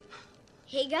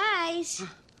Hey guys,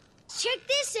 check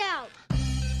this out.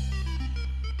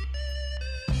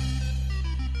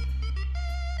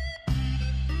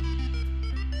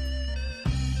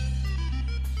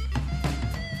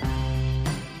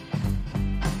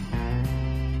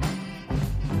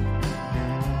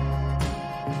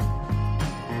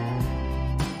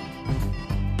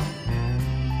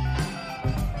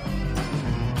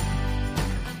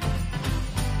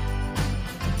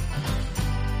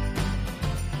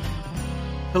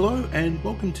 Hello and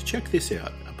welcome to Check This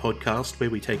Out, a podcast where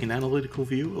we take an analytical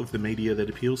view of the media that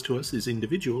appeals to us as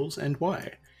individuals and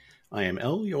why. I am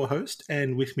Elle, your host,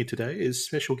 and with me today is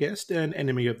special guest and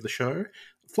enemy of the show,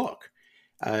 Flock.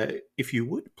 If you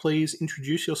would, please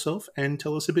introduce yourself and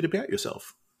tell us a bit about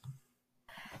yourself.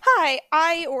 Hi,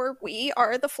 I or we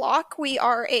are the Flock. We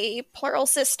are a plural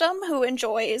system who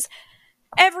enjoys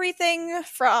everything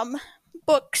from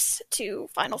books to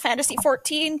Final Fantasy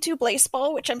XIV to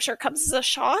Blaseball, which I'm sure comes as a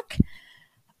shock.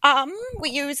 We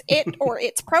use it or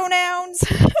its pronouns.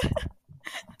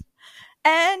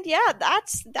 And yeah,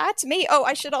 that's me. Oh,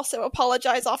 I should also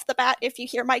apologize off the bat if you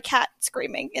hear my cat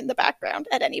screaming in the background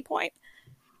at any point.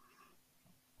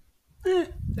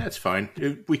 That's fine.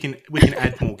 We can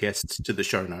add more guests to the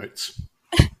show notes.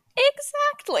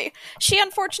 Exactly. She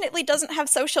unfortunately doesn't have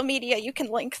social media you can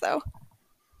link, though.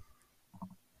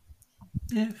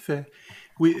 Yeah, fair.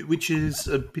 Which is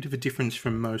a bit of a difference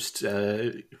from most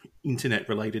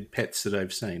internet-related pets that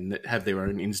I've seen that have their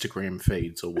own Instagram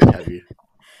feeds or what have you.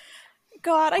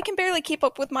 God, I can barely keep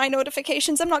up with my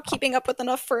notifications. I'm not keeping up with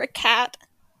enough for a cat.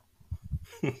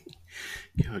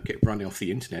 I'll get run off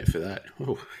the internet for that.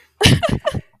 Oh.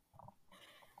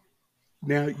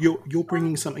 Now, you're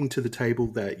bringing something to the table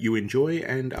that you enjoy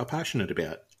and are passionate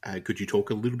about. Could you talk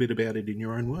a little bit about it in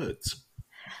your own words?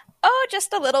 Oh,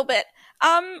 just a little bit.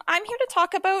 I'm here to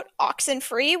talk about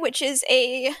Oxenfree, which is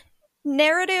a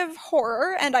narrative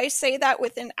horror, and I say that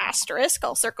with an asterisk.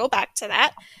 I'll circle back to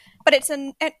that. But it's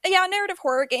a narrative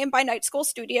horror game by Night School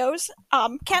Studios.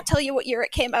 Can't tell you what year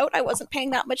it came out. I wasn't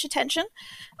paying that much attention.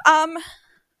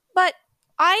 But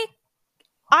I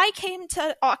came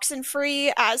to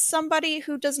Oxenfree as somebody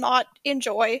who does not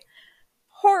enjoy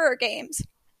horror games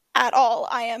at all.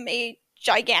 I am a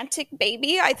gigantic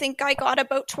baby. I think I got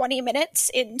about 20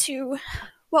 minutes into,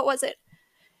 what was it?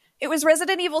 It was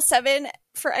Resident Evil 7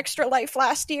 for Extra Life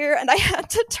last year, and I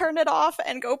had to turn it off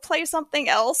and go play something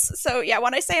else. So yeah,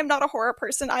 when I say I'm not a horror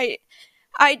person, I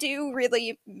do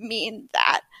really mean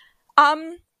that.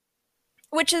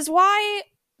 Which is why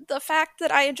the fact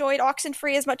that I enjoyed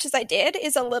Oxenfree as much as I did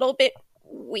is a little bit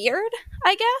weird,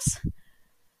 I guess.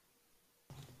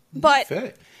 But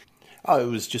fair. I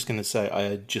was just going to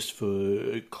say, just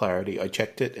for clarity, I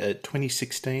checked it at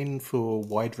 2016 for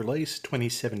wide release,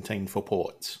 2017 for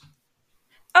ports.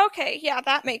 Okay, yeah,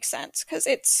 that makes sense, because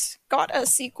it's got a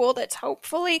sequel that's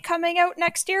hopefully coming out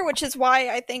next year, which is why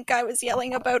I think I was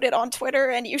yelling about it on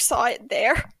Twitter and you saw it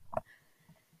there.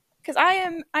 Because I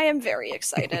am very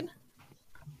excited.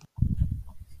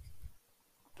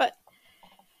 But,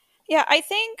 yeah, I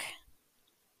think...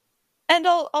 And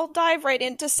I'll dive right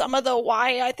into some of the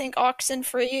why I think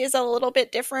Oxenfree is a little bit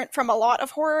different from a lot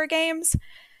of horror games.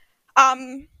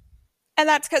 And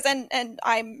that's because and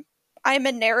I'm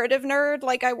a narrative nerd.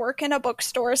 Like, I work in a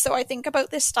bookstore, so I think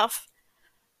about this stuff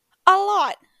a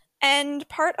lot. And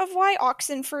part of why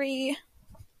Oxenfree,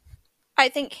 I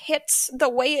think, hits the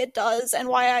way it does and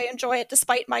why I enjoy it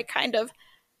despite my kind of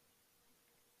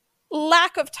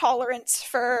lack of tolerance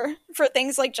for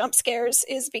things like jump scares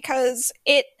is because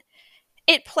it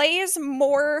plays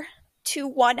more to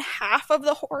one half of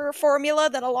the horror formula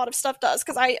than a lot of stuff does.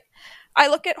 Because I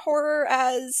look at horror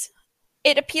as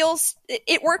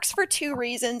it works for two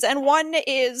reasons. And one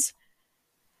is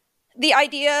the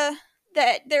idea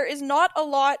that there is not a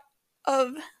lot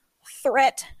of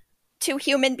threat to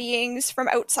human beings from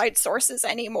outside sources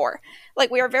anymore. Like,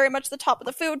 we are very much the top of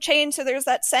the food chain, so there's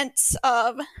that sense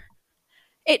of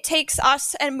it takes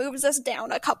us and moves us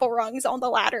down a couple rungs on the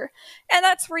ladder. And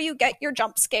that's where you get your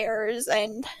jump scares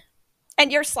and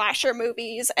your slasher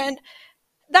movies. And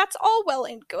that's all well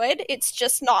and good. It's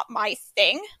just not my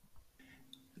thing.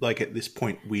 Like, at this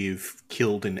point, we've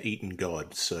killed and eaten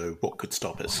God, so what could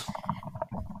stop us?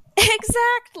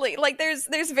 Exactly. Like, there's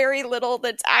very little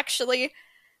that's actually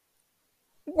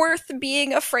worth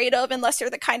being afraid of unless you're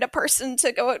the kind of person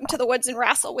to go out into the woods and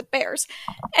wrestle with bears.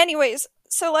 Anyways,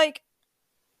 so, like,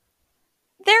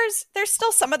 there's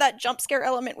still some of that jump scare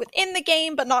element within the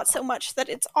game, but not so much that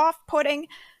it's off-putting.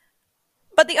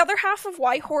 But the other half of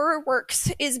why horror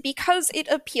works is because it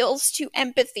appeals to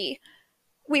empathy.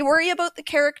 We worry about the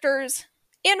characters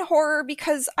in horror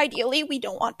because ideally we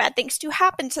don't want bad things to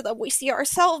happen to them. We see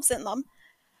ourselves in them.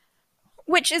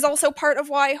 Which is also part of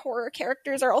why horror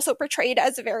characters are also portrayed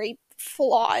as very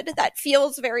flawed. That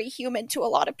feels very human to a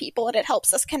lot of people, and it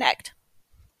helps us connect.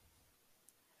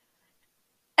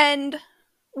 And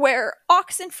where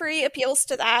Oxenfree appeals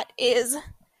to that is,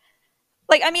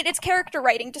 like, I mean, its character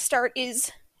writing to start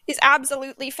is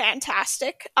absolutely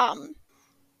fantastic. I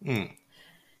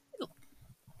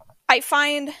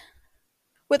find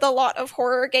with a lot of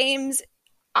horror games,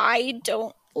 I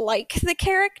don't like the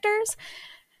characters.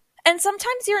 And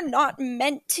sometimes you're not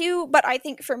meant to, but I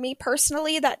think for me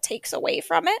personally, that takes away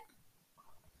from it.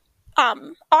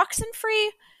 Oxenfree,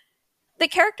 the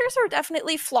characters are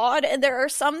definitely flawed, and there are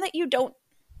some that you don't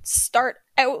start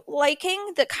out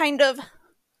liking. The kind of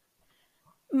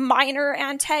minor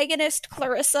antagonist,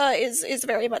 Clarissa, is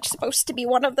very much supposed to be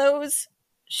one of those.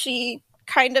 She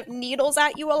kind of needles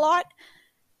at you a lot.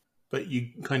 But you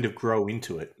kind of grow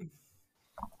into it.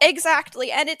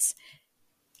 Exactly, and it's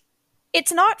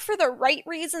not for the right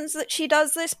reasons that she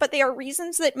does this, but they are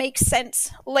reasons that make sense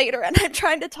later. And I'm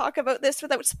trying to talk about this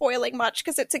without spoiling much,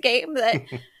 because it's a game that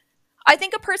I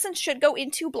think a person should go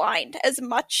into blind as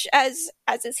much as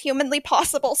is humanly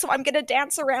possible, so I'm going to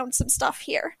dance around some stuff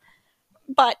here.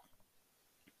 But,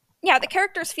 yeah, the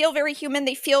characters feel very human,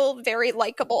 they feel very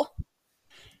likable.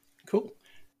 Cool.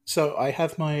 So I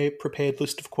have my prepared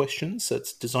list of questions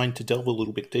that's designed to delve a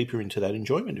little bit deeper into that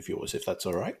enjoyment of yours, if that's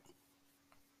all right.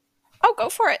 Oh, go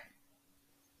for it.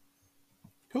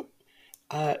 Cool.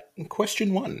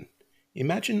 Question 1.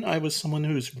 Imagine I was someone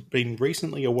who's been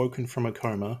recently awoken from a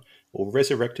coma, or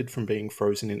resurrected from being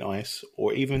frozen in ice,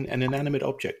 or even an inanimate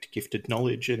object gifted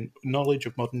knowledge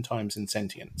of modern times and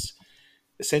sentience.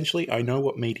 Essentially, I know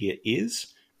what media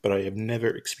is, but I have never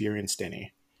experienced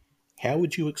any. How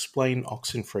would you explain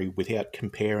Oxenfree without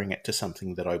comparing it to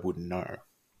something that I wouldn't know?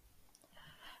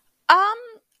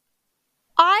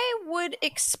 I would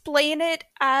explain it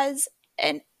as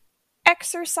an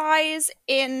exercise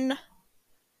in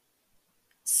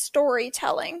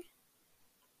storytelling.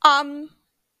 I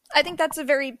think that's a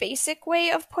very basic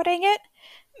way of putting it,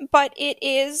 but it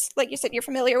is, like you said, you're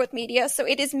familiar with media, so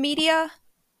it is media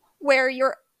where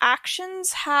your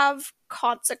actions have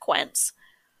consequence.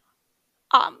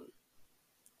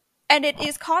 And it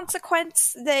is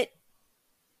consequence that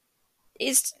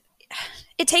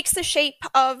it takes the shape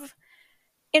of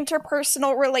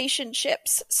interpersonal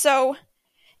relationships. So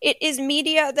it is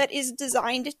media that is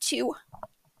designed to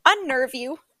unnerve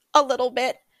you a little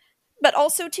bit, but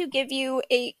also to give you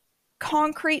a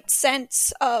concrete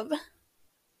sense of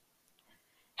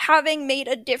having made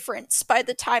a difference by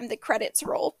the time the credits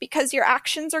roll, because your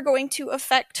actions are going to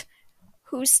affect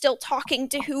who's still talking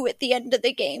to who at the end of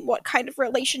the game, what kind of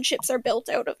relationships are built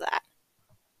out of that.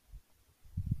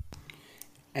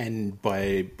 And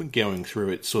by going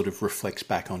through it, sort of reflects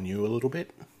back on you a little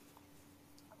bit?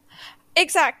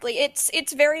 Exactly.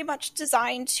 It's very much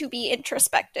designed to be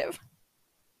introspective.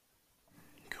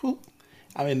 Cool.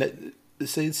 I mean,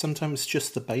 see, sometimes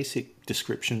just the basic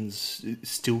descriptions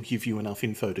still give you enough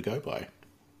info to go by.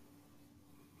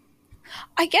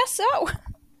 I guess so.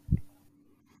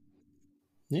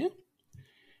 Yeah.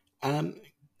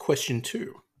 Question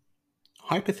 2.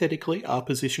 Hypothetically, our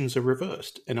positions are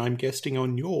reversed, and I'm guesting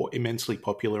on your immensely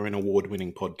popular and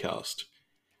award-winning podcast.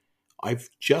 I've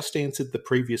just answered the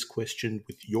previous question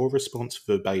with your response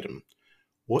verbatim.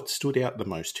 What stood out the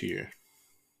most to you?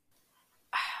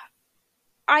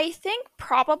 I think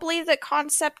probably the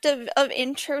concept of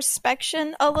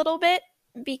introspection a little bit,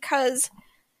 because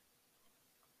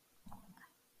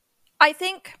I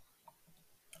think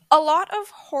a lot of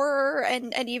horror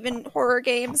and even horror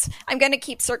games, I'm going to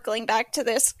keep circling back to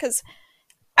this, because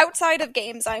outside of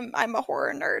games, I'm a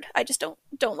horror nerd. I just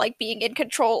don't like being in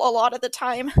control a lot of the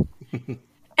time.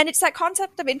 And it's that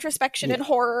concept of introspection in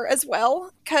horror as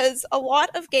well, because a lot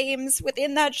of games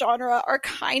within that genre are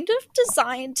kind of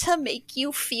designed to make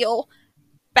you feel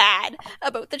bad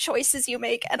about the choices you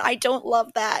make, and I don't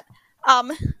love that.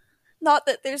 Not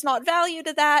that there's not value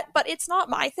to that, but it's not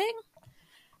my thing.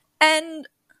 And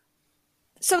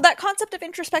so that concept of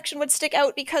introspection would stick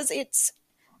out because it's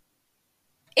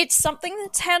something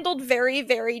that's handled very,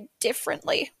 very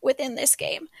differently within this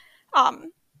game.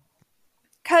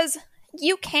 Because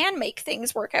you can make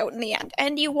things work out in the end,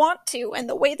 and you want to, and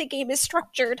the way the game is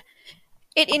structured,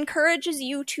 it encourages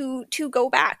you to go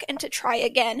back and to try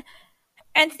again.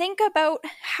 And think about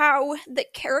how the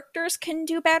characters can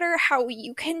do better, how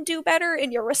you can do better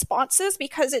in your responses,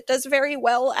 because it does very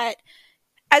well at,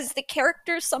 as the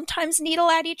characters sometimes needle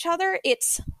at each other,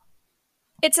 it's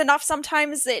enough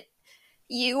sometimes that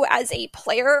you as a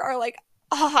player are like,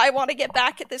 oh, I want to get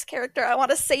back at this character. I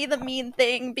want to say the mean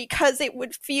thing because it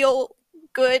would feel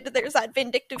good. There's that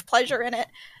vindictive pleasure in it.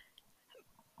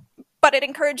 But it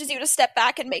encourages you to step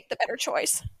back and make the better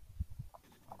choice.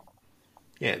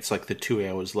 Yeah, it's like the 2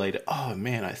 hours later, oh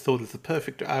man, I thought of the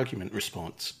perfect argument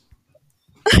response.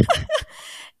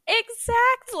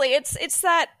 Exactly. It's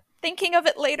that thinking of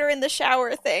it later in the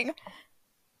shower thing.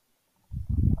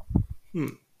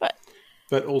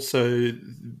 But also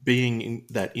being in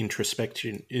that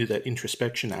introspection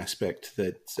aspect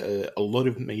that a lot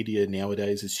of media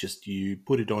nowadays is just you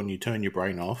put it on, you turn your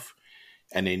brain off,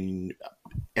 and then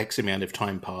X amount of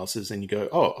time passes and you go,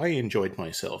 oh, I enjoyed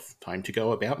myself. Time to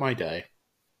go about my day.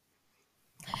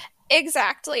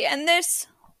 Exactly. And this,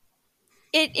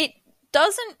 it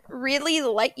doesn't really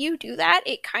let you do that.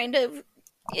 It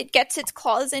gets its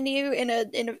claws in you in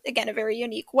a very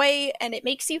unique way, and it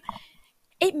makes you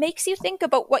think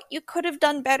about what you could have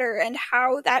done better and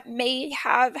how that may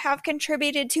have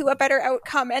contributed to a better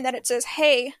outcome, and then it says,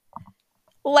 hey,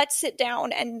 let's sit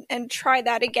down and try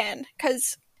that again.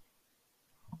 Because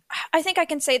I think I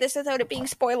can say this without it being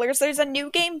spoilers. There's a new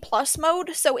game plus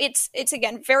mode, so it's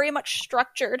again very much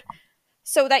structured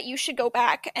so that you should go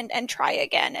back and try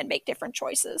again and make different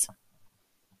choices.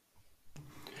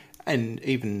 And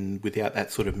even without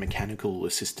that sort of mechanical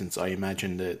assistance, I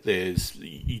imagine that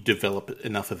you develop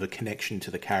enough of a connection to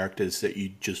the characters that you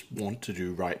just want to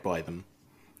do right by them.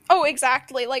 Oh,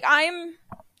 exactly. Like, I'm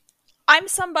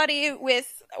somebody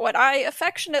with what I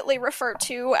affectionately refer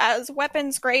to as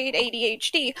weapons grade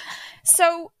ADHD.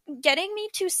 So getting me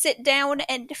to sit down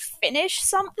and finish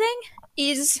something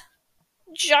is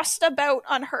just about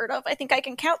unheard of. I think I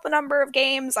can count the number of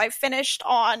games I've finished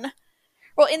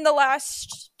in the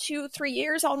last 2-3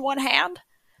 years on one hand.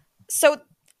 So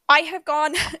I have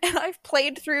gone and I've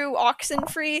played through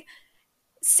Oxenfree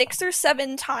 6 or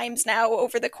 7 times now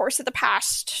over the course of the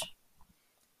past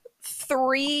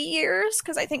 3 years,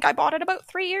 because I think I bought it about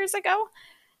 3 years ago.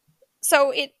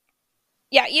 So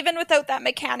even without that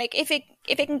mechanic, if it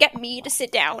can get me to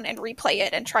sit down and replay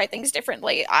it and try things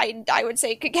differently, I would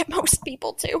say it could get most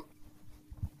people to.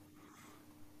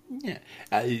 Yeah,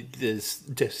 there's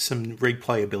some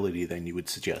replayability then you would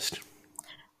suggest.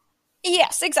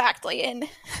 Yes, exactly, and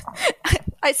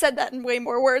I said that in way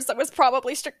more words than was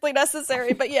probably strictly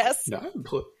necessary, but yes. No,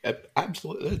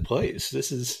 absolutely, please.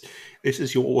 This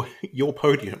is your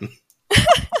podium.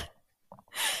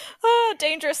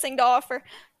 Dangerous thing to offer.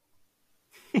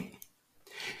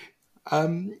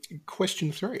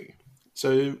 Question 3.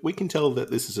 So we can tell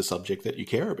that this is a subject that you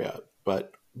care about,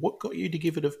 but what got you to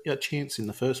give it a chance in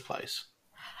the first place?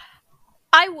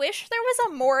 I wish there was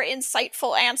a more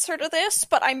insightful answer to this,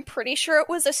 but I'm pretty sure it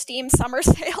was a Steam summer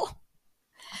sale.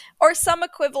 Or some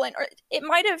equivalent, or it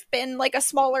might have been like a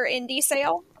smaller indie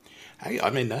sale. Hey, I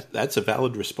mean, that's a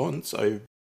valid response.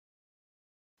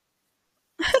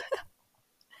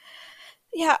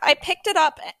 Yeah, I picked it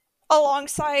up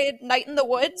alongside Night in the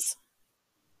Woods.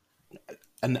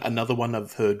 Another one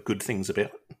I've heard good things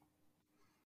about.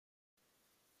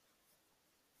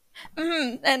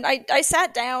 And I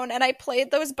sat down and I played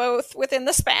those both within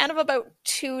the span of about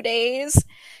 2 days,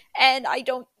 and I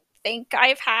don't think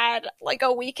I've had like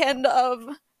a weekend of,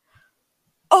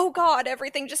 oh god,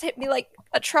 everything just hit me like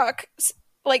a truck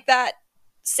like that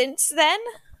since then.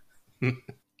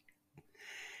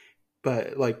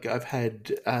 But like I've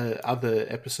had other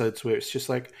episodes where it's just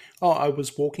like, oh, I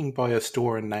was walking by a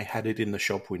store and they had it in the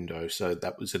shop window, so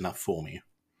that was enough for me.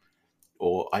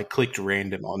 Or I clicked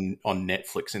random on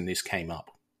Netflix and this came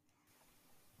up.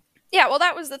 Yeah, well,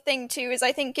 that was the thing too, is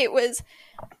I think it was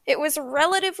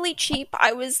relatively cheap.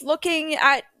 I was looking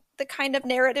at the kind of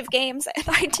narrative games, and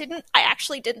I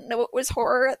actually didn't know it was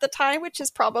horror at the time, which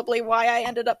is probably why I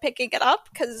ended up picking it up,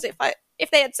 because if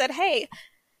they had said, hey,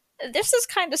 this is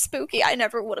kind of spooky, I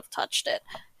never would have touched it.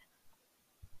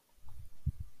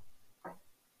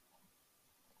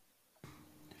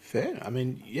 Fair. I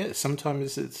mean, yeah,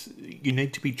 sometimes you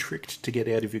need to be tricked to get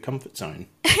out of your comfort zone.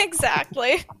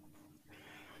 Exactly.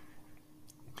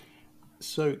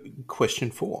 So,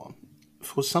 question 4.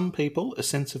 For some people, a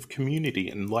sense of community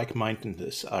and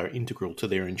like-mindedness are integral to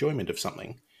their enjoyment of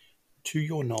something. To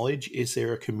your knowledge, is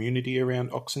there a community around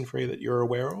Oxenfree that you're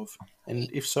aware of? And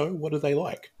if so, what are they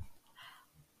like?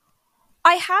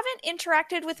 I haven't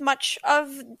interacted with much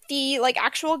of the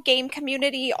actual game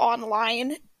community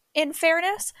online, in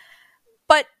fairness,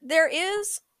 but there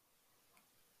is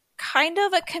kind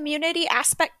of a community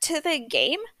aspect to the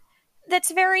game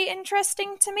that's very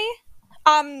interesting to me.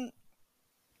 And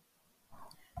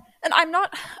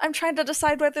I'm trying to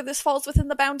decide whether this falls within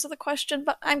the bounds of the question,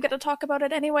 but I'm going to talk about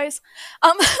it anyways.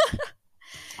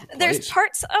 There's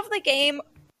parts of the game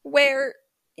where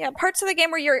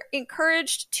you're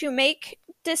encouraged to make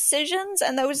decisions,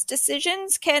 and those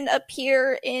decisions can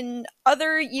appear in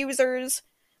other users'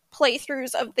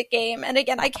 playthroughs of the game. And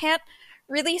again, I can't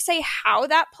really say how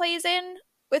that plays in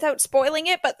without spoiling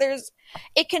it, but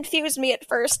it confused me at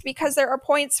first, because there are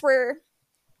points where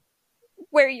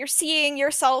you're seeing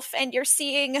yourself and you're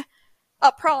seeing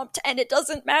a prompt, and it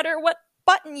doesn't matter what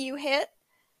button you hit,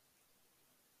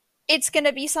 it's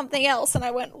gonna be something else. And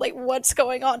I went, like, what's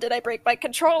going on? Did I break my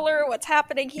controller? What's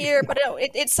happening here? But no,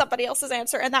 it's somebody else's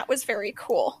answer, and that was very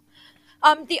cool.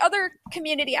 The other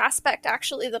community aspect,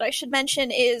 actually, that I should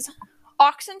mention is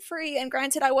Oxenfree, and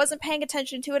granted, I wasn't paying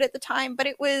attention to it at the time, but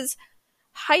it was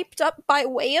hyped up by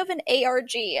way of an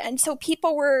ARG, and so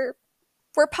people were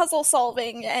puzzle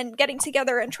solving and getting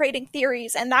together and trading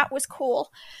theories, and that was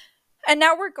cool. And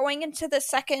now we're going into the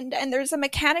second, and there's a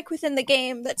mechanic within the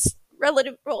game that's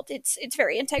it's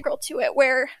very integral to it,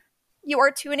 where you are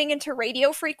tuning into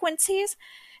radio frequencies,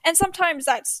 and sometimes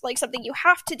that's like something you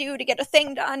have to do to get a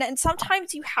thing done, and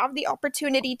sometimes you have the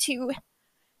opportunity to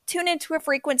tune into a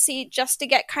frequency just to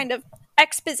get kind of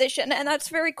exposition, and that's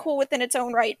very cool within its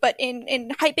own right. But in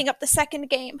hyping up the second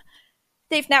game,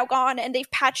 they've now gone and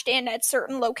they've patched in at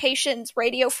certain locations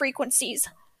radio frequencies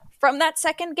from that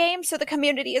second game, so the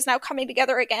community is now coming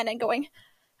together again and going,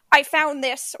 I found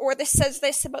this, or this says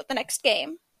this about the next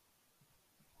game.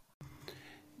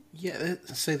 Yeah,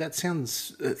 so that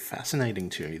sounds fascinating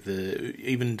to me.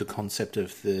 Even the concept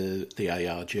of the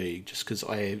ARG, just because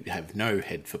I have no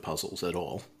head for puzzles at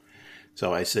all.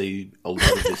 So I see a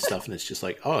lot of this stuff and it's just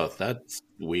like, oh, that's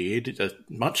weird.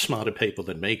 Much smarter people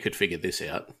than me could figure this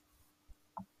out.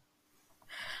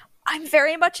 I'm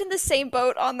very much in the same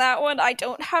boat on that one. I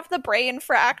don't have the brain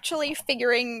for actually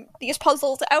figuring these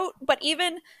puzzles out, but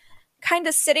even kind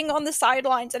of sitting on the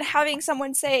sidelines and having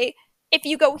someone say, if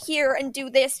you go here and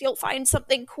do this, you'll find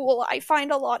something cool. I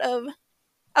find a lot of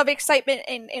excitement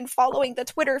in following the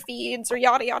Twitter feeds or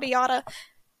yada yada yada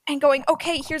and going,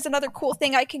 okay, here's another cool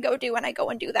thing I can go do, and I go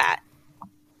and do that.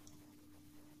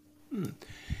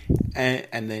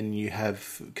 And then you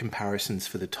have comparisons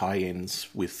for the tie-ins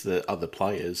with the other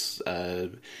players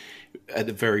at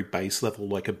a very base level,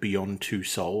 like a Beyond Two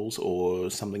Souls or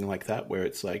something like that, where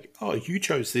it's like, oh, you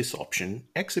chose this option,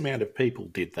 X amount of people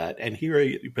did that, and here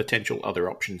are potential other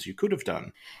options you could have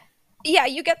done. Yeah,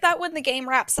 you get that when the game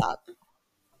wraps up.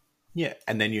 Yeah,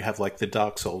 and then you have like the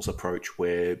Dark Souls approach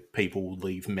where people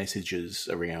leave messages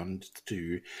around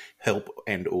to help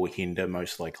and or hinder,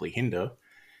 most likely hinder,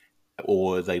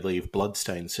 or they leave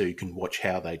bloodstains so you can watch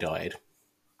how they died.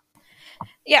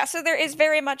 Yeah, so there is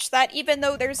very much that, even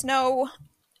though there's no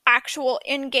actual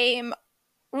in-game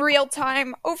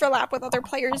real-time overlap with other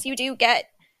players, you do get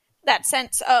that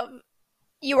sense of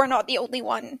you are not the only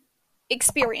one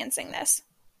experiencing this.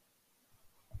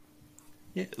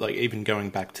 Yeah, like even going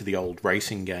back to the old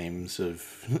racing games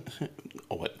of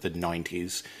the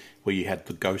 90s, where you had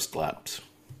the ghost laps.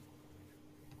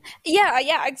 Yeah,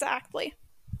 exactly.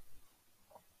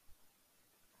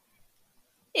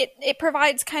 It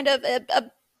provides kind of a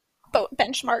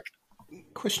benchmark.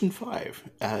 Question 5.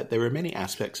 There are many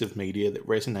aspects of media that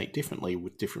resonate differently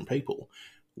with different people.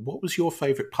 What was your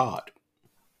favourite part?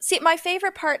 See, my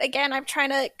favourite part, again, I'm trying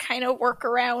to kind of work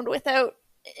around without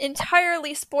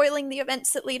entirely spoiling the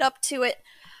events that lead up to it.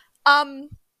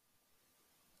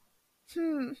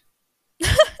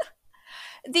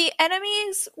 The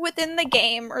enemies within the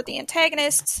game, or the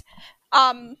antagonists,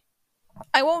 I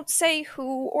won't say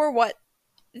who or what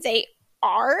they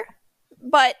are,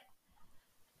 but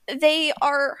they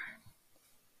are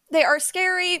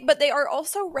scary, but they are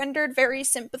also rendered very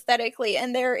sympathetically,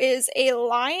 and there is a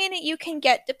line you can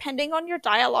get depending on your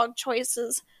dialogue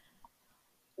choices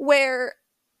where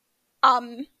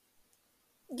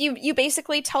you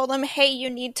basically tell them, hey, you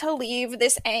need to leave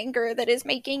this anger that is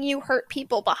making you hurt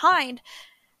people behind,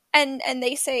 and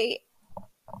they say,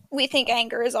 we think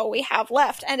anger is all we have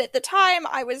left. And at the time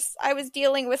I was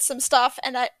dealing with some stuff,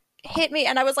 and that hit me,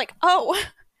 and I was like, oh,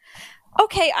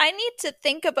 okay, I need to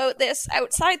think about this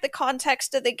outside the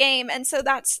context of the game. And so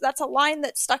that's a line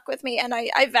that stuck with me, and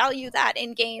I value that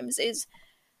in games. Is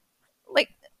like,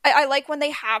 I like when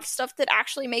they have stuff that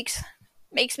actually makes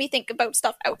me think about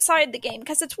stuff outside the game,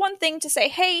 because it's one thing to say,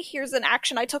 hey, here's an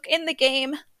action I took in the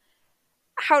game,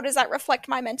 how does that reflect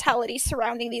my mentality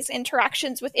surrounding these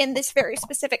interactions within this very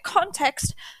specific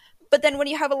context? But then when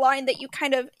you have a line that you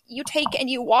take and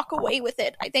you walk away with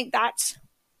it, I think that's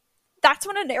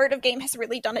when a narrative game has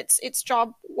really done its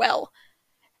job well.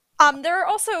 There are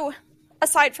also,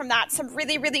 aside from that, some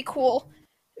really, really cool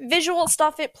visual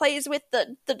stuff it plays with.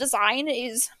 The design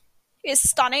is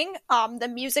stunning. The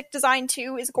music design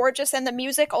too is gorgeous, and the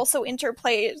music also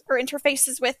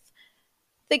interfaces with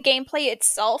the gameplay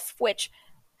itself, which,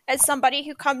 as somebody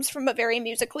who comes from a very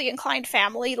musically inclined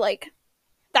family, like,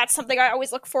 that's something I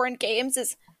always look for in games,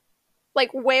 is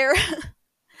like where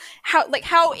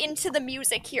how into the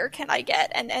music here can I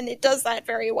get, and it does that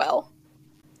very well.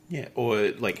 Yeah,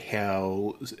 or like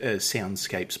how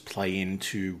soundscapes play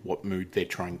into what mood they're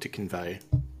trying to convey.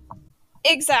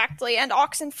 Exactly, and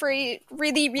Oxenfree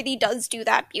really, really does do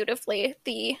that beautifully.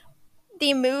 The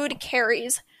mood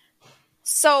carries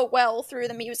so well through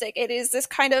the music. It is this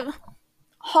kind of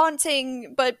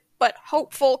haunting but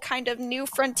hopeful kind of new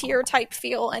frontier type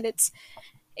feel, and it's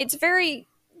very,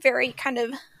 very kind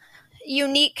of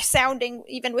unique sounding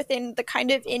even within the kind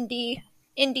of indie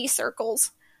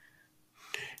circles.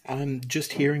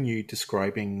 Just hearing you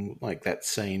describing like that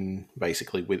scene,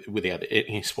 basically without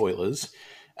any spoilers,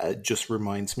 just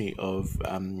reminds me of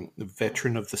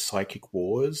Veteran of the Psychic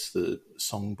Wars, the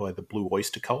song by the Blue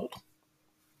Oyster Cult.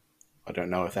 I don't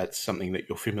know if that's something that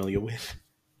you're familiar with.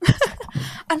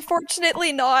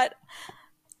 Unfortunately not.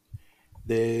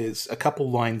 There's a couple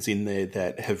lines in there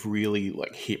that have really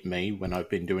like hit me when I've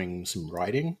been doing some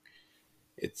writing.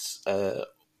 It's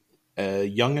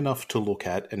young enough to look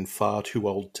at and far too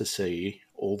old to see.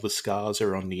 All the scars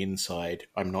are on the inside.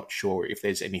 I'm not sure if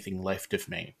there's anything left of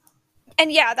me.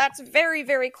 And yeah, that's very,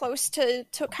 very close to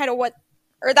kind of what,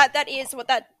 or that is what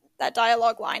that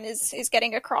dialogue line is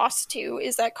getting across to,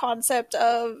 is that concept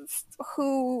of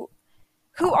who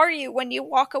are you when you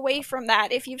walk away from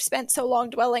that, if you've spent so long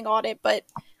dwelling on it, but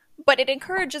it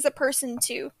encourages a person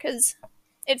to, because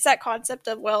it's that concept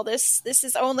of, well, this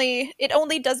is only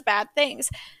does bad things.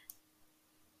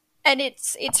 And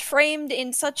it's framed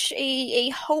in such a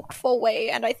hopeful way,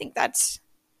 and I think that's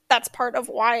part of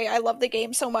why I love the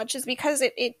game so much, is because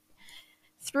it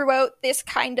throughout this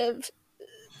kind of,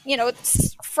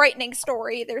 it's frightening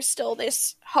story, there's still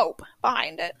this hope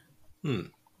behind it.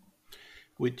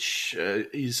 Which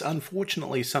is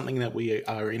unfortunately something that we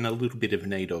are in a little bit of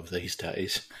need of these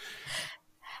days.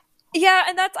 Yeah,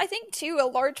 and that's, I think, too, a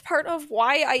large part of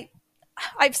why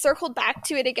I've circled back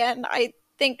to it again. I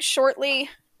think shortly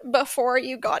before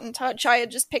you got in touch, I had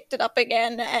just picked it up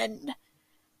again, and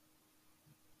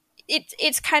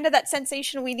it's kind of that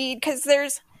sensation we need, because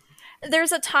there's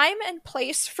a time and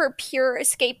place for pure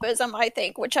escapism, I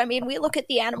think, which, I mean, we look at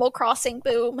the Animal Crossing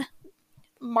boom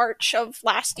March of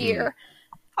last year.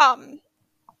 And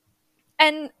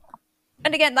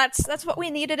again, that's what we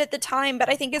needed at the time, but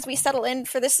I think as we settle in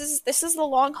for this is the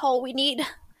long haul, we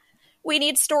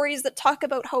need stories that talk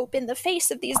about hope in the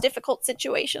face of these difficult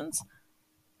situations.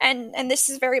 And this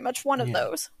is very much one of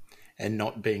those. And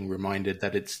not being reminded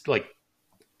that it's like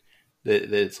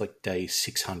day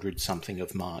 600 something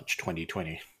of March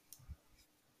 2020.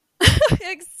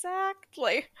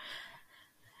 Exactly.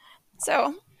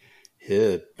 So.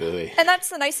 Yeah, boy. And that's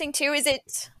the nice thing too, is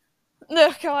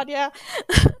oh god, yeah.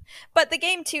 But the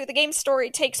game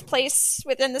story takes place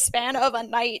within the span of a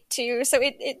night too, so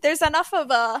there's enough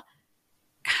of a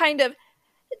kind of,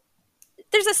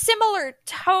 there's a similar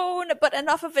tone, but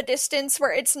enough of a distance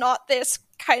where it's not this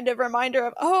kind of reminder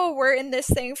of, oh, we're in this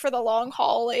thing for the long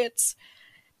haul. It's,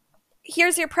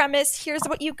 here's your premise, here's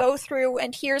what you go through,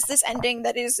 and here's this ending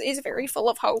that is very full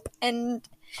of hope. And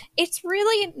it's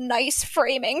really nice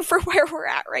framing for where we're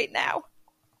at right now.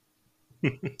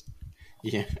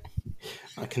 Yeah,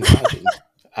 I can imagine.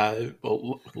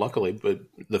 Well, luckily, but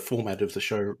the format of the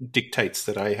show dictates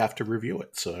that I have to review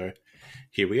it, so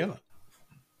here we are.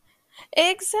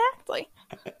 Exactly.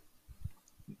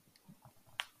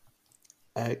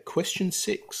 Question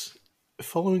 6.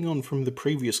 Following on from the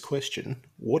previous question,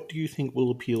 what do you think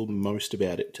will appeal most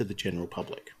about it to the general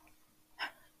public?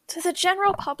 To the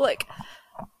general public?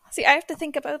 See, I have to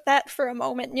think about that for a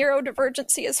moment.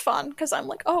 Neurodivergency is fun, because I'm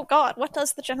like, oh god, what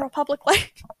does the general public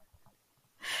like?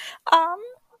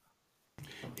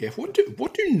 Yeah, what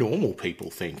do normal people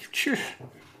think?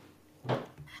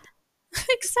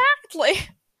 Exactly.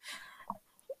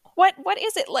 What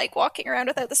is it like walking around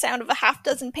without the sound of a half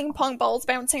dozen ping pong balls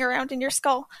bouncing around in your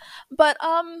skull? But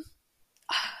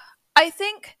I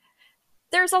think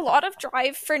there's a lot of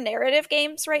drive for narrative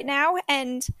games right now,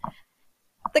 and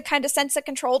the kind of sense of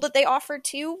control that they offer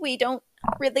too. We don't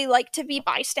really like to be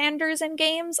bystanders in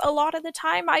games a lot of the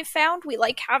time, I've found. We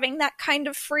like having that kind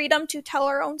of freedom to tell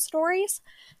our own stories.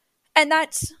 And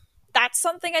that's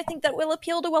something I think that will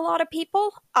appeal to a lot of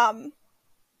people.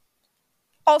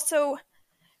 Also,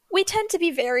 we tend to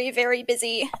be very, very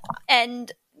busy,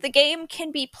 and the game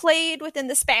can be played within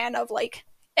the span of like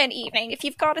an evening. If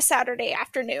you've got a Saturday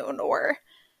afternoon or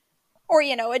or,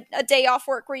 you know, a day off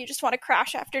work where you just want to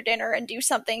crash after dinner and do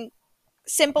something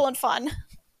simple and fun,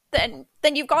 then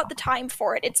you've got the time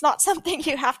for it. It's not something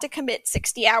you have to commit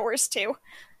 60 hours to.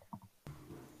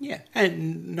 Yeah,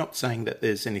 and not saying that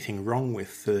there's anything wrong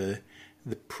with the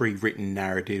pre-written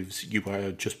narratives. You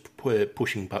are just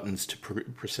pushing buttons to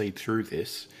proceed through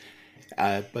this,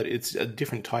 but it's a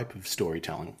different type of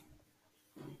storytelling.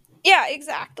 Yeah,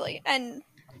 exactly. And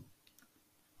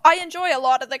I enjoy a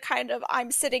lot of the kind of I'm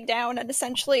sitting down and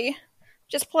essentially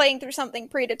just playing through something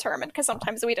predetermined, because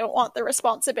sometimes we don't want the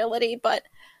responsibility, but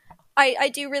I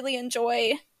do really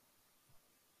enjoy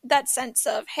that sense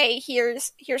of, hey,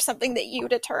 here's something that you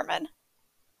determine.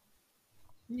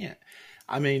 Yeah.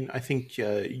 I mean, I think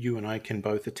you and I can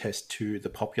both attest to the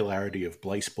popularity of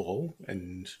Blaseball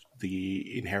and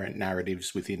the inherent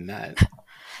narratives within that.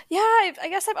 Yeah, I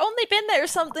guess I've only been there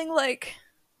something like,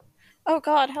 oh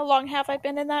god, how long have I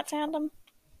been in that fandom?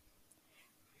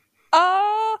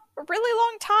 A really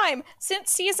long time,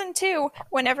 since season 2,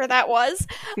 whenever that was.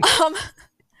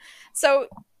 So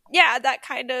yeah, that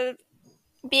kind of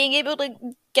being able to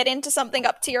get into something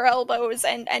up to your elbows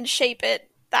and shape it,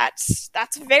 that's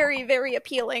very, very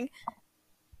appealing.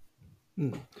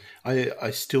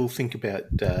 I still think about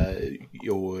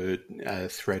your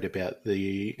thread about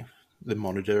the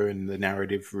monitor and the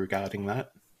narrative regarding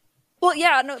that. Well,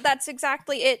 yeah, no, that's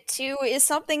exactly it too, is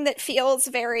something that feels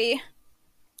very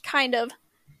kind of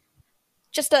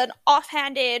just an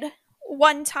offhanded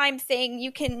one-time thing.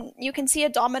 You can see a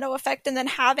domino effect, and then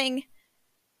having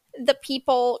the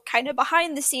people kind of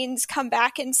behind the scenes come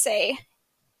back and say,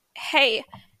 hey,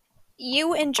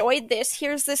 you enjoyed this,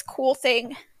 here's this cool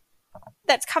thing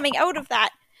that's coming out of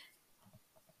that.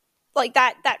 Like,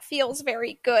 that feels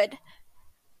very good.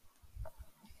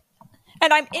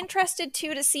 And I'm interested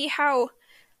too to see how,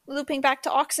 looping back to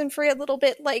Oxenfree a little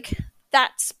bit, like,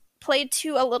 that's played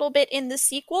to a little bit in the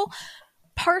sequel,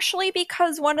 partially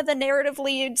because one of the narrative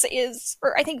leads is,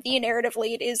 or I think the narrative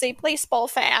lead is a Blaseball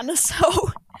fan,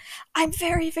 so I'm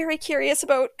very, very curious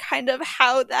about kind of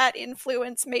how that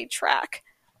influence may track.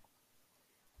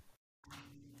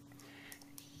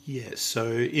 Yeah, so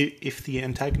if the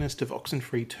antagonist of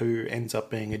Oxenfree 2 ends up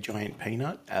being a giant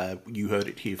peanut, you heard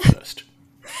it here first.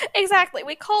 Exactly,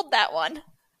 we called that one.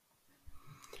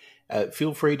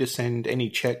 Feel free to send any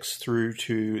checks through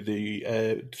to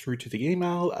the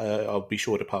email. I'll be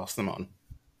sure to pass them on.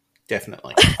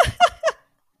 Definitely.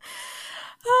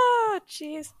 Oh,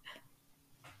 jeez.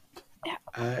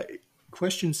 Yeah.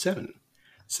 Question 7.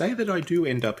 Say that I do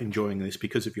end up enjoying this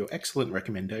because of your excellent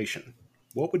recommendation.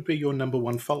 What would be your number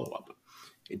one follow-up?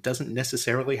 It doesn't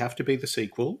necessarily have to be the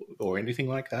sequel or anything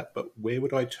like that, but where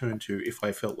would I turn to if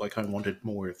I felt like I wanted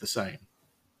more of the same?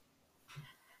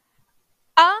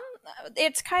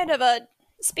 It's kind of a,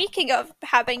 speaking of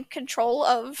having control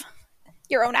of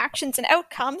your own actions and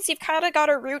outcomes, you've kind of got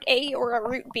a route A or a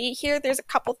route B here. There's a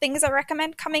couple things I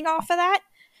recommend coming off of that.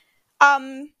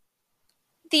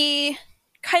 The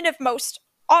kind of most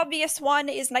obvious one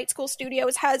is Night School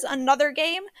Studios has another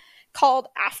game called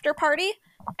After Party,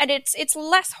 and it's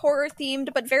less horror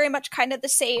themed, but very much kind of the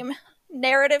same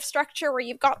narrative structure, where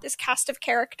you've got this cast of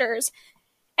characters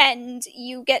and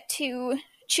you get to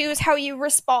choose how you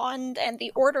respond and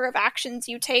the order of actions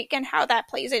you take and how that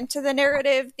plays into the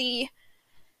narrative. The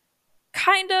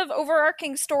kind of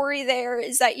overarching story there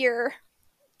is that you're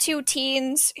two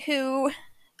teens who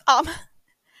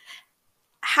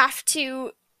have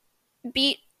to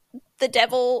beat the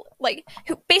devil, like,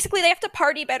 who basically they have to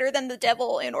party better than the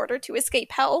devil in order to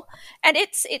escape hell. And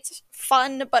it's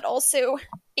fun, but also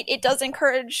it does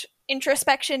encourage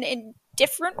introspection in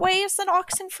different ways than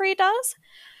Oxenfree does.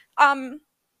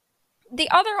 The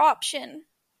other option,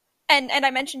 and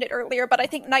I mentioned it earlier, but I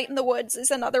think Night in the Woods is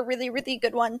another really, really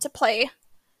good one to play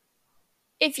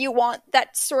if you want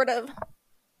that sort of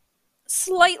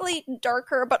slightly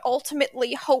darker but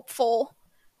ultimately hopeful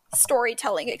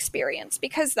storytelling experience,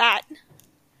 because that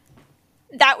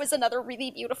was another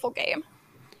really beautiful game.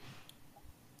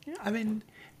 I mean,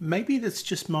 maybe that's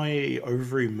just my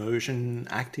over-immersion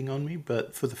acting on me,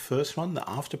 but for the first one, the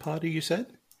After Party, you said?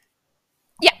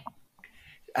 Yeah.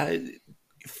 It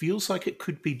feels like it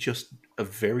could be just a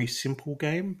very simple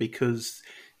game, because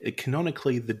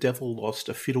canonically the devil lost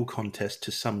a fiddle contest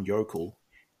to some yokel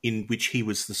in which he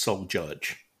was the sole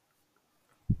judge.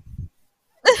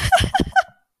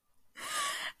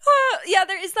 Yeah,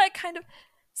 there is that kind of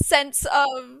sense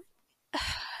of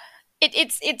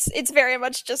it's very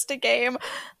much just a game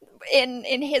in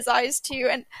his eyes too,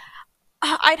 and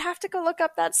I'd have to go look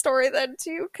up that story then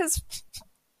too, because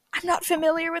I'm not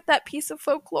familiar with that piece of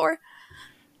folklore.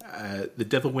 The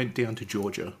devil went down to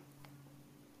Georgia.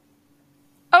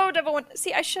 Oh No Devil Went...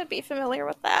 See, I should be familiar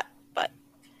with that, but...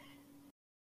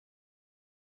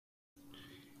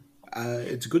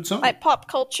 It's a good song. My pop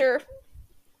culture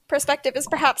perspective is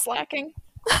perhaps lacking.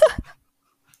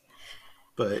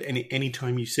 But any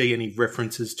time you see any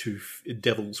references to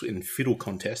devils in fiddle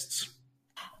contests...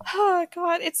 Oh,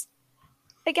 God, it's...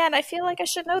 Again, I feel like I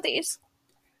should know these.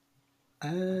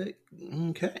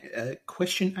 Okay.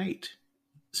 Question 8.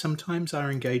 Sometimes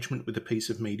our engagement with a piece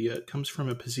of media comes from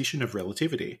a position of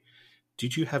relativity.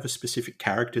 Did you have a specific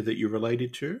character that you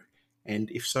related to? And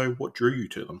if so, what drew you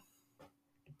to them?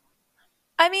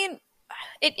 I mean,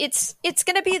 it's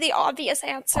going to be the obvious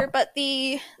answer, but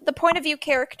the point of view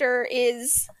character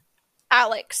is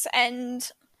Alex,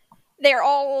 and they're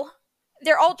all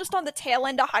just on the tail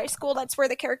end of high school. That's where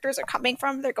the characters are coming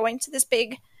from. They're going to this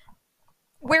big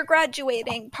 "we're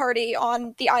graduating" party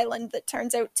on the island that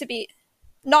turns out to be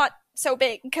not so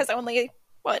big because only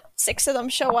 6 of them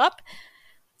show up.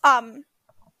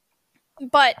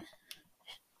 But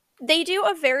they do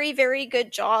a very, very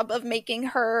good job of making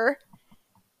her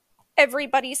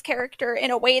everybody's character in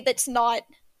a way that's not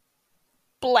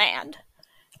bland.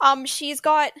 She's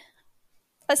got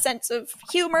a sense of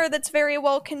humor that's very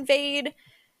well conveyed.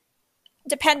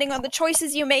 Depending on the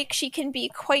choices you make, she can be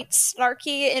quite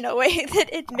snarky in a way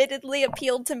that admittedly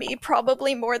appealed to me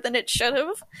probably more than it should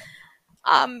have.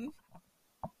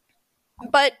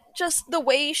 But just the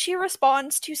way she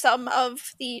responds to some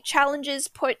of the challenges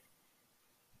put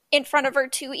in front of her,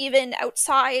 to even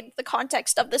outside the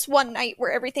context of this one night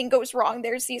where everything goes wrong.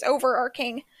 There's these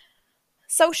overarching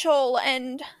social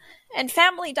and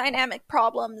family dynamic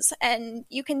problems, and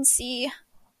you can see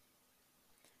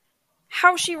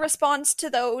how she responds to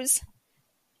those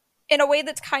in a way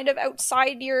that's kind of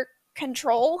outside your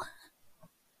control.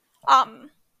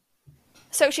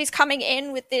 So she's coming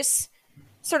in with this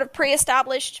sort of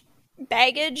pre-established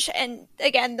baggage, and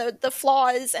again, the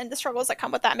flaws and the struggles that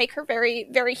come with that make her very,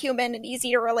 very human and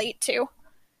easy to relate to.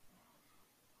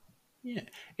 Yeah,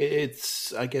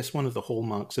 it's, I guess, one of the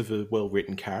hallmarks of a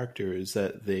well-written character is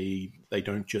that they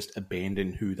don't just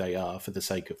abandon who they are for the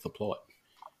sake of the plot.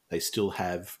 They still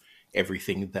have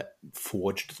everything that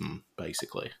forged them,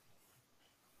 basically.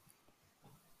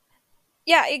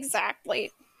 Yeah,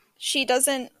 exactly. She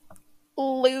doesn't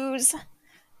lose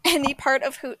any part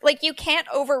of who... Like, you can't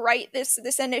overwrite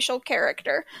this initial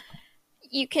character.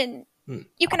 You can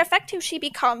affect who she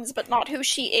becomes, but not who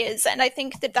she is, and I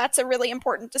think that that's a really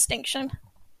important distinction.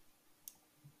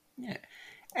 Yeah,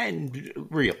 and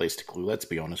realistically, let's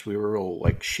be honest, we were all,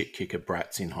 like, shit-kicker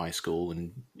brats in high school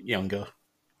and younger.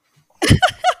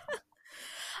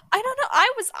 I don't know,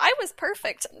 I was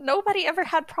perfect. Nobody ever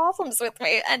had problems with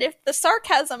me, and if the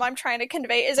sarcasm I'm trying to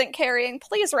convey isn't carrying,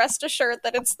 please rest assured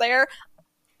that it's there.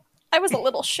 I was a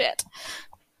little shit.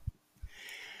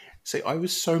 See, I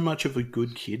was so much of a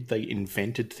good kid, they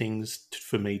invented things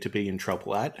for me to be in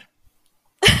trouble at.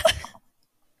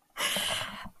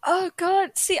 Oh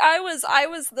god, see, I was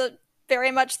the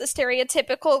very much the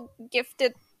stereotypical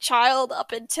gifted child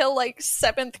up until, like,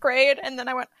 7th grade, and then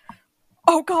I went,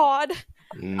 oh god.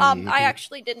 I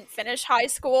actually didn't finish high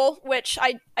school, which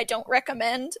I don't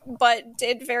recommend, but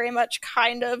did very much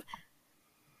kind of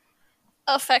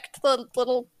affect the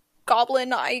little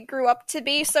goblin I grew up to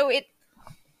be, so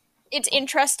it's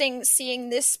interesting seeing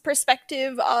this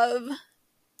perspective of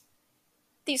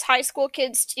these high school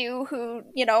kids too, who,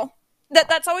 you know,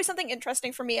 that's always something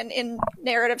interesting for me in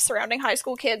narratives surrounding high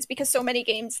school kids, because so many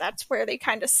games, that's where they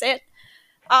kind of sit.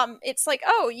 It's like,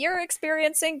 oh, you're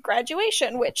experiencing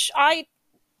graduation, which I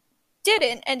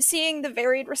didn't, and seeing the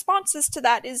varied responses to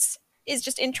that is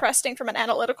just interesting from an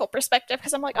analytical perspective,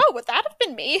 because I'm like, oh, would that have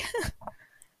been me?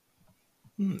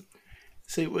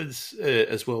 See, it was,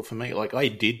 as well for me, like, I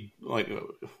did, like,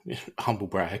 humble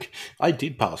brag, I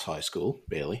did pass high school,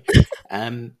 barely,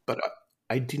 but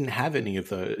I didn't have any of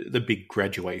the big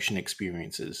graduation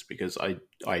experiences, because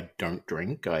I don't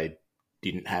drink, I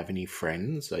didn't have any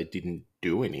friends, I didn't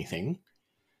do anything,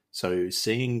 so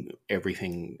seeing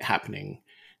everything happening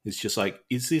is just like,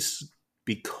 is this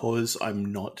because I'm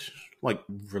not, like,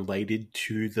 related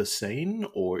to the scene,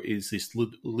 or is this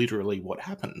literally what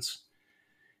happens?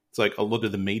 It's like a lot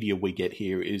of the media we get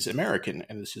here is American,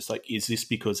 and it's just like, is this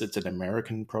because it's an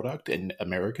American product and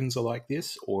Americans are like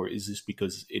this, or is this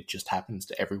because it just happens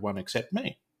to everyone except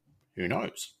me? Who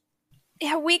knows?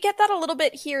 Yeah, we get that a little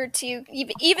bit here too,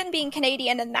 even being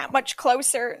Canadian and that much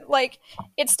closer. Like,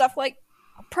 it's stuff like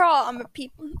prom.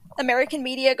 American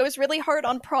media goes really hard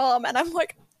on prom, and I'm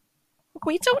like,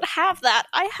 we don't have that.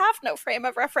 I have no frame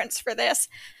of reference for this.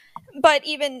 But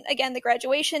even, again, the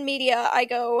graduation media, I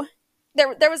go...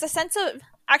 There was a sense of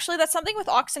actually, that's something with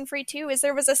Oxenfree too, is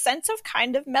there was a sense of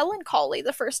kind of melancholy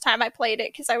the first time I played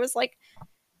it, because I was like,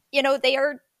 they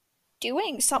are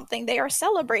doing something, they are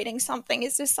celebrating something.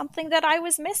 Is this something that I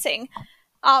was missing?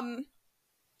 And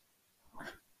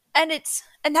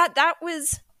that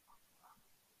was,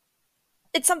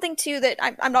 it's something too that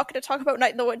I'm not going to talk about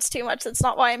Night in the Woods too much, that's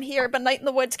not why I'm here, but Night in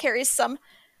the Woods carries some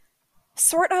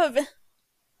sort of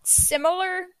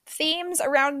similar themes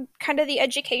around kind of the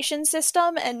education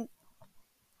system and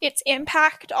its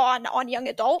impact on young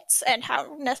adults, and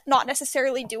how not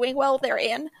necessarily doing well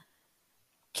therein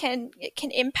can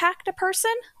impact a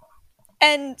person.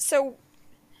 And so,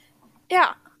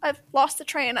 yeah, I've lost the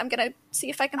train. I'm gonna see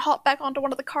if I can hop back onto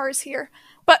one of the cars here.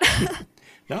 But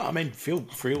no, I mean, feel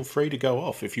free to go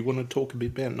off if you want to talk a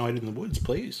bit about Night in the Woods,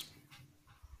 please.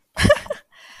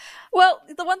 Well,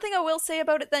 the one thing I will say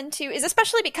about it then too is,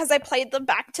 especially because I played them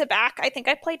back to back, I think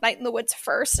I played Night in the Woods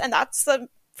first, and that's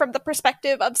from the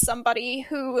perspective of somebody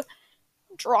who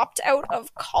dropped out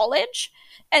of college.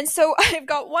 And so I've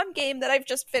got one game that I've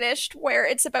just finished where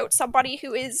it's about somebody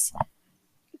who is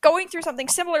going through something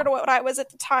similar to what I was at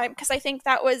the time, because I think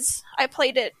I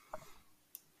played it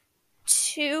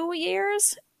 2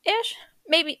 years-ish,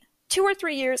 maybe 2 or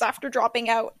 3 years after dropping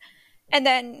out, and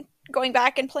then going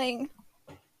back and playing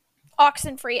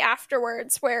Oxenfree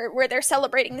afterwards, where they're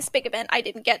celebrating this big event I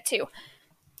didn't get to.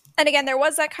 And again, there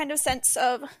was that kind of sense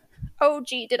of, oh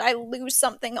gee, did I lose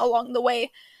something along the way?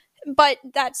 But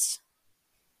that's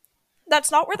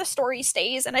not where the story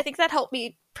stays, and I think that helped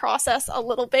me process a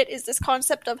little bit, is this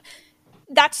concept of,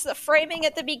 that's the framing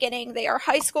at the beginning, they are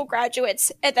high school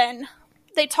graduates, and then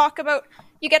they talk about,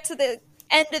 you get to the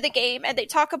end of the game, and they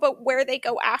talk about where they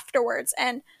go afterwards,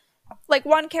 and like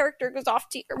one or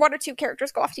two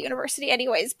characters go off to university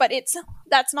anyways, but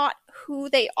that's not who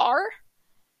they are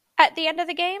at the end of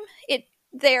the game.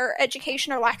 Their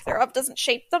education or lack thereof doesn't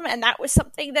shape them, and that was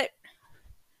something that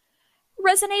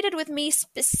resonated with me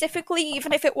specifically,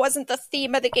 even if it wasn't the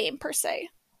theme of the game per se.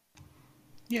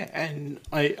 Yeah, and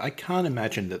I can't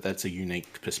imagine that that's a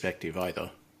unique perspective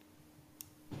either.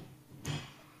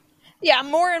 Yeah,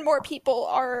 more and more people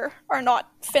are not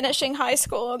finishing high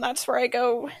school, and that's where I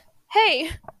go,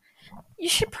 hey, you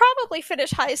should probably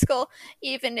finish high school,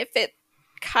 even if it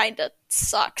kind of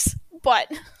sucks,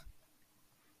 but...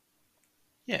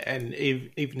 Yeah, and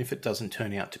even if it doesn't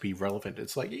turn out to be relevant,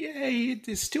 it's like, yeah,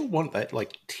 you still want that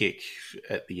like tick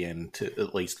at the end to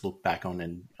at least look back on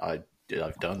and I've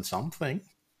done something.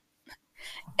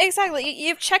 Exactly,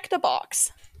 you've checked a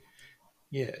box.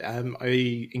 Yeah,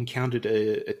 I encountered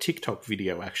a TikTok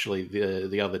video actually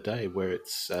the other day where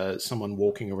it's someone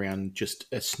walking around just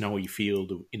a snowy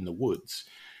field in the woods.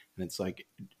 And it's like,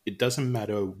 it doesn't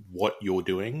matter what you're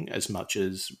doing as much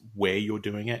as where you're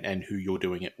doing it and who you're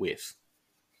doing it with.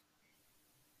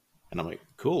 And I'm like,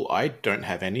 cool, I don't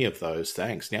have any of those,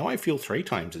 thanks. Now I feel 3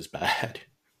 times as bad.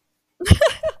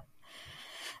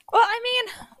 Well, I mean,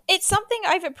 it's something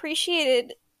I've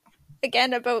appreciated,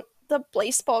 again, about the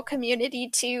baseball community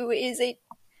too, is it,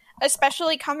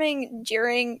 especially coming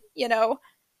during,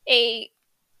 a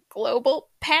global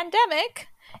pandemic,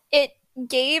 it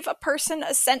gave a person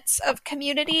a sense of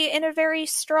community in a very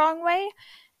strong way.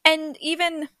 And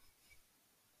even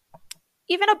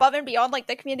above and beyond, like,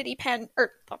 the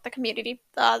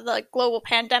the global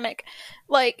pandemic,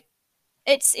 like,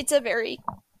 it's a very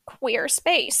queer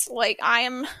space. Like, I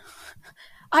am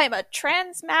a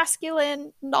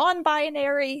trans-masculine,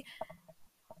 non-binary,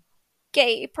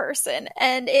 gay person,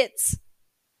 and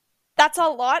that's a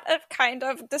lot of kind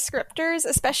of descriptors,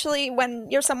 especially when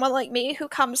you're someone like me who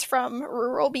comes from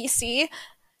rural BC,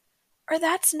 or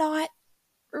that's not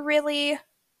really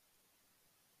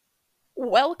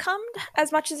welcomed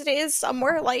as much as it is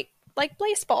somewhere like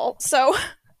baseball. So,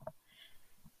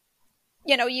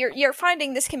 you're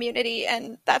finding this community,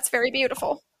 and that's very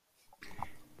beautiful.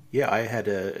 Yeah, I had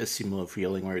a similar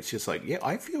feeling where it's just like, yeah,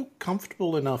 I feel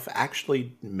comfortable enough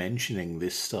actually mentioning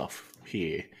this stuff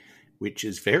here, which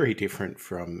is very different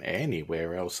from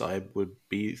anywhere else I would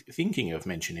be thinking of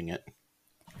mentioning it.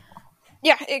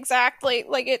 Yeah, exactly.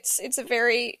 Like, it's a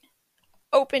very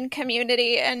open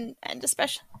community, and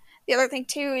especially the other thing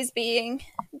too is being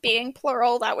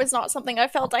plural. That was not something I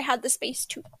felt I had the space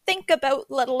to think about,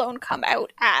 let alone come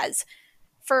out as,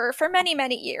 for many,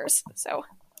 many years. So,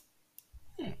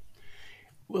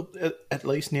 well, at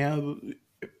least now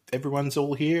everyone's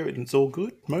all here and it's all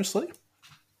good, mostly.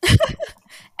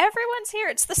 Everyone's here.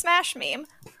 It's the Smash meme.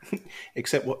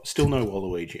 Except still no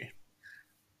Waluigi.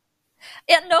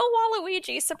 Yeah, no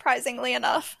Waluigi, surprisingly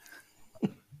enough.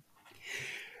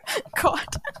 God.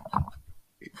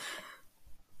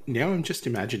 Now I'm just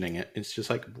imagining it. It's just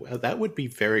like, well, that would be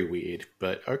very weird,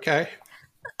 but okay.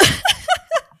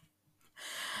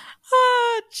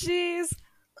 Oh, jeez.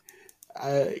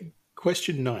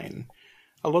 Question 9.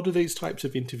 A lot of these types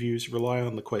of interviews rely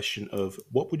on the question of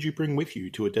what would you bring with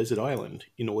you to a desert island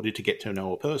in order to get to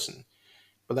know a person?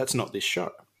 But that's not this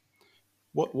show.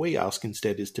 What we ask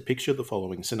instead is to picture the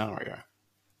following scenario.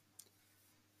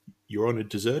 You're on a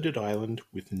deserted island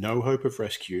with no hope of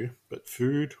rescue, but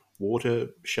food, water,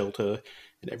 shelter,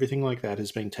 and everything like that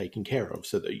has been taken care of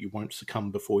so that you won't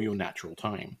succumb before your natural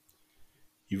time.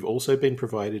 You've also been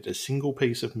provided a single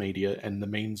piece of media and the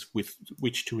means with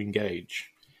which to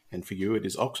engage, and for you it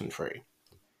is Oxenfree.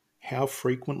 How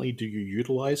frequently do you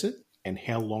utilize it, and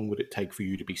how long would it take for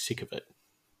you to be sick of it?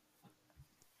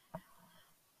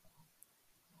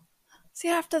 So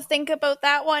you have to think about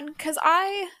that one, because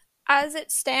I, as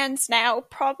it stands now,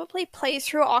 probably play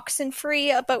through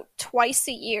Oxenfree about twice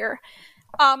a year.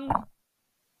 I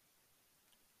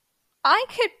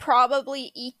could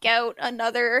probably eke out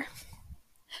another...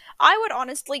 I would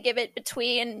honestly give it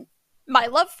between my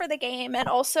love for the game and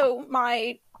also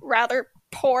my rather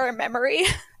poor memory.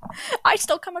 I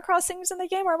still come across things in the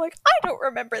game where I'm like, I don't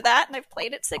remember that, and I've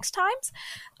played it 6 times.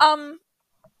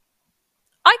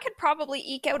 I could probably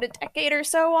eke out a decade or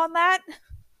so on that.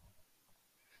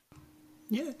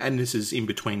 Yeah, and this is in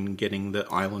between getting the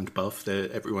island buff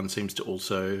that everyone seems to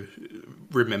also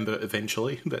remember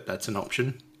eventually that that's an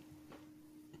option.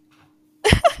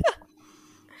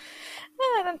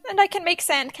 And I can make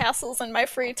sandcastles in my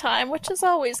free time, which is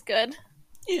always good.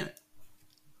 Yeah.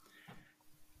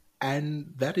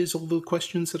 And that is all the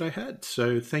questions that I had,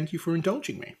 so thank you for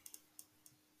indulging me.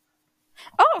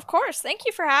 Oh, of course. Thank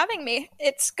you for having me.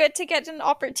 It's good to get an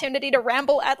opportunity to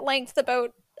ramble at length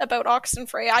about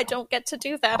Oxenfree. I don't get to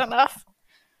do that enough.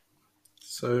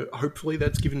 So hopefully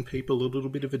that's given people a little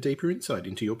bit of a deeper insight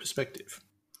into your perspective.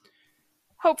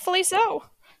 Hopefully so.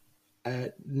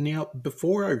 Now,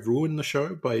 before I ruin the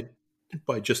show by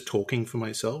just talking for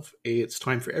myself, it's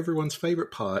time for everyone's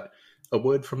favourite part, a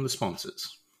word from the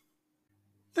sponsors.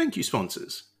 Thank you,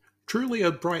 sponsors. Truly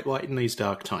a bright light in these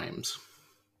dark times.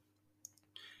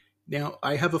 Now,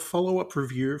 I have a follow-up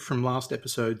review from last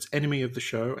episode's enemy of the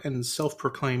show and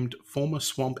self-proclaimed former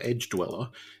swamp edge dweller,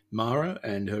 Mara,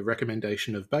 and her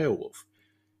recommendation of Beowulf.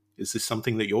 Is this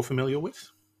something that you're familiar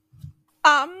with?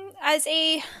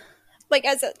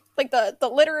 The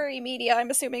literary media,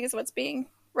 I'm assuming, is what's being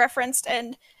referenced,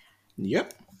 and...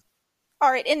 Yep.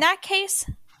 Alright, in that case,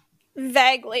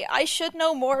 vaguely. I should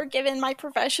know more given my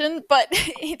profession, but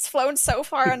it's flown so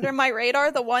far under my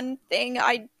radar. The one thing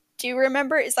I do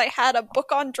remember is I had a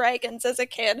book on dragons as a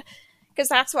kid, because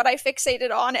that's what I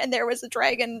fixated on, and there was a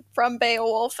dragon from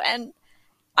Beowulf, and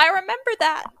I remember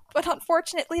that, but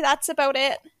unfortunately that's about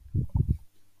it.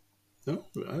 Oh,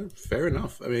 fair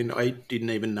enough. I mean, I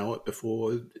didn't even know it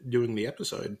before doing the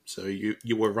episode, so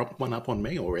you were one up on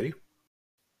me already.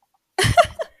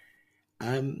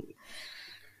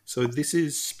 So this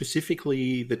is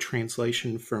specifically the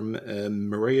translation from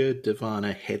Maria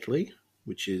Devana Headley,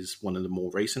 which is one of the more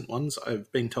recent ones,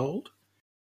 I've been told.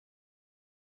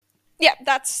 Yeah,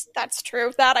 that's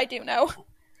true. That I do know.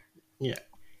 Yeah.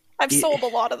 I've sold a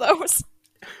lot of those.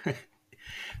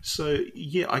 So,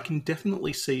 yeah, I can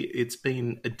definitely see it's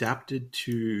been adapted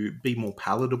to be more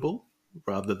palatable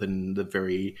rather than the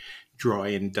very dry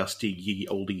and dusty ye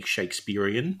olde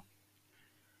Shakespearean.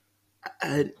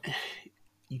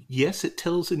 Yes, it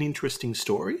tells an interesting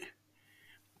story,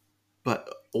 but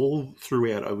all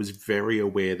throughout I was very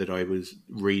aware that I was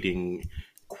reading,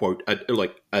 quote,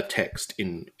 a text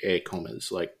in air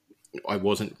commas. Like, I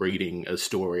wasn't reading a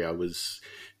story, I was...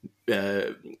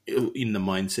 in the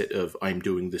mindset of I'm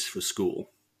doing this for school,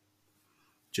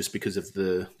 just because of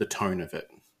the tone of it.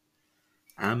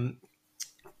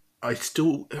 I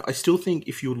still think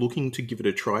if you're looking to give it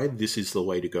a try, this is the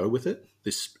way to go with it.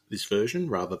 This version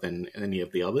rather than any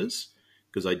of the others,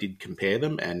 because I did compare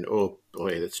them, and oh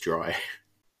boy, that's dry.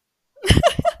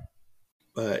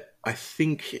 But I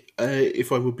think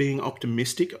if I were being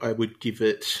optimistic, I would give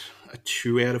it a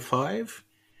 2 out of 5.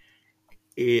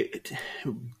 It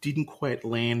didn't quite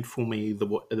land for me the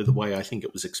way I think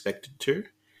it was expected to,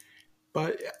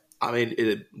 but I mean,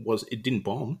 it didn't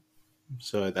bomb,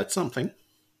 so that's something.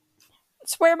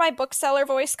 It's where my bookseller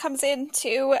voice comes in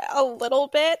too a little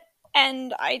bit,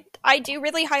 and I do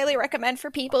really highly recommend for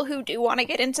people who do want to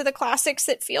get into the classics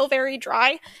that feel very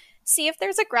dry, see if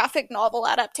there's a graphic novel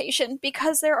adaptation,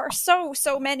 because there are so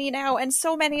many now, and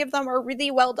so many of them are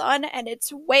really well done, and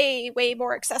it's way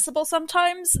more accessible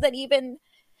sometimes than even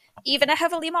even a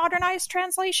heavily modernized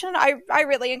translation. I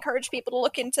really encourage people to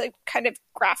look into kind of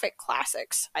graphic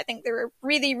classics. I think they're a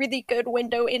really, really good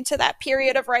window into that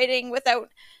period of writing without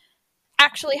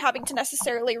actually having to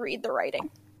necessarily read the writing.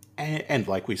 And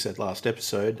like we said last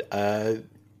episode,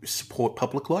 support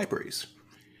public libraries.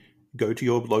 Go to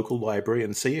your local library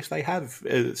and see if they have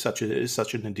such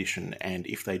an edition, and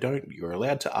if they don't, you're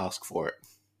allowed to ask for it.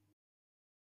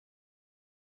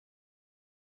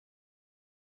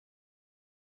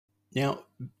 Now,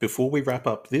 before we wrap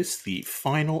up the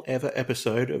final ever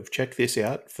episode of Check This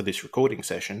Out for this recording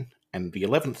session, and the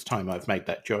 11th time I've made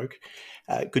that joke,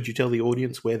 could you tell the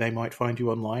audience where they might find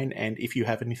you online, and if you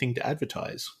have anything to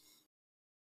advertise?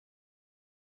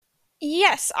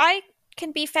 Yes, I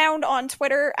can be found on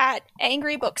Twitter at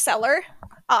Angry Bookseller.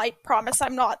 I promise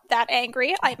I'm not that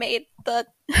angry. I made the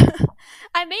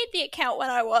I made the account when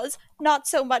I was, not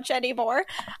so much anymore.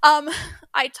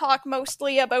 I talk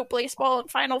mostly about baseball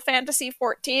and Final Fantasy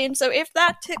XIV, so if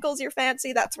that tickles your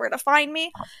fancy, that's where to find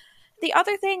me. The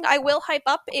other thing I will hype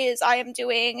up is I am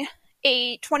doing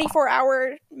a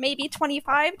 24-hour, maybe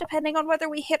 25, depending on whether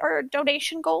we hit our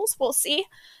donation goals, we'll see,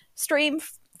 stream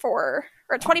for,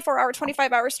 or 24-hour,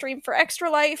 25-hour stream for Extra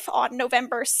Life on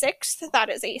November 6th. That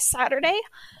is a Saturday.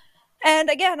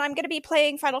 And again, I'm going to be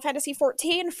playing Final Fantasy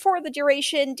XIV for the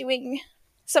duration, doing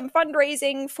some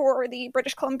fundraising for the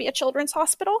British Columbia Children's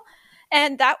Hospital.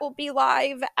 And that will be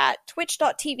live at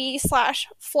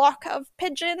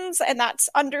twitch.tv/flockofpigeons, and that's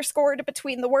underscored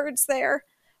between the words there.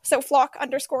 So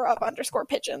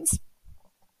flock_of_pigeons.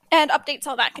 And updates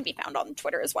on that can be found on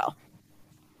Twitter as well.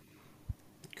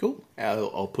 Cool.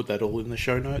 I'll put that all in the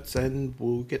show notes, and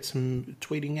we'll get some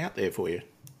tweeting out there for you.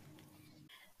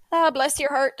 Bless your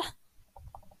heart.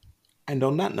 And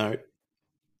on that note,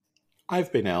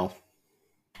 I've been Al.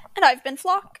 And I've been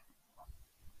Flock.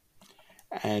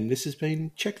 And this has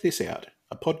been Check This Out,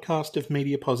 a podcast of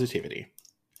media positivity.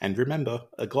 And remember,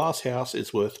 a glass house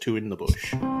is worth two in the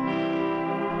bush.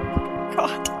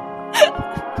 God.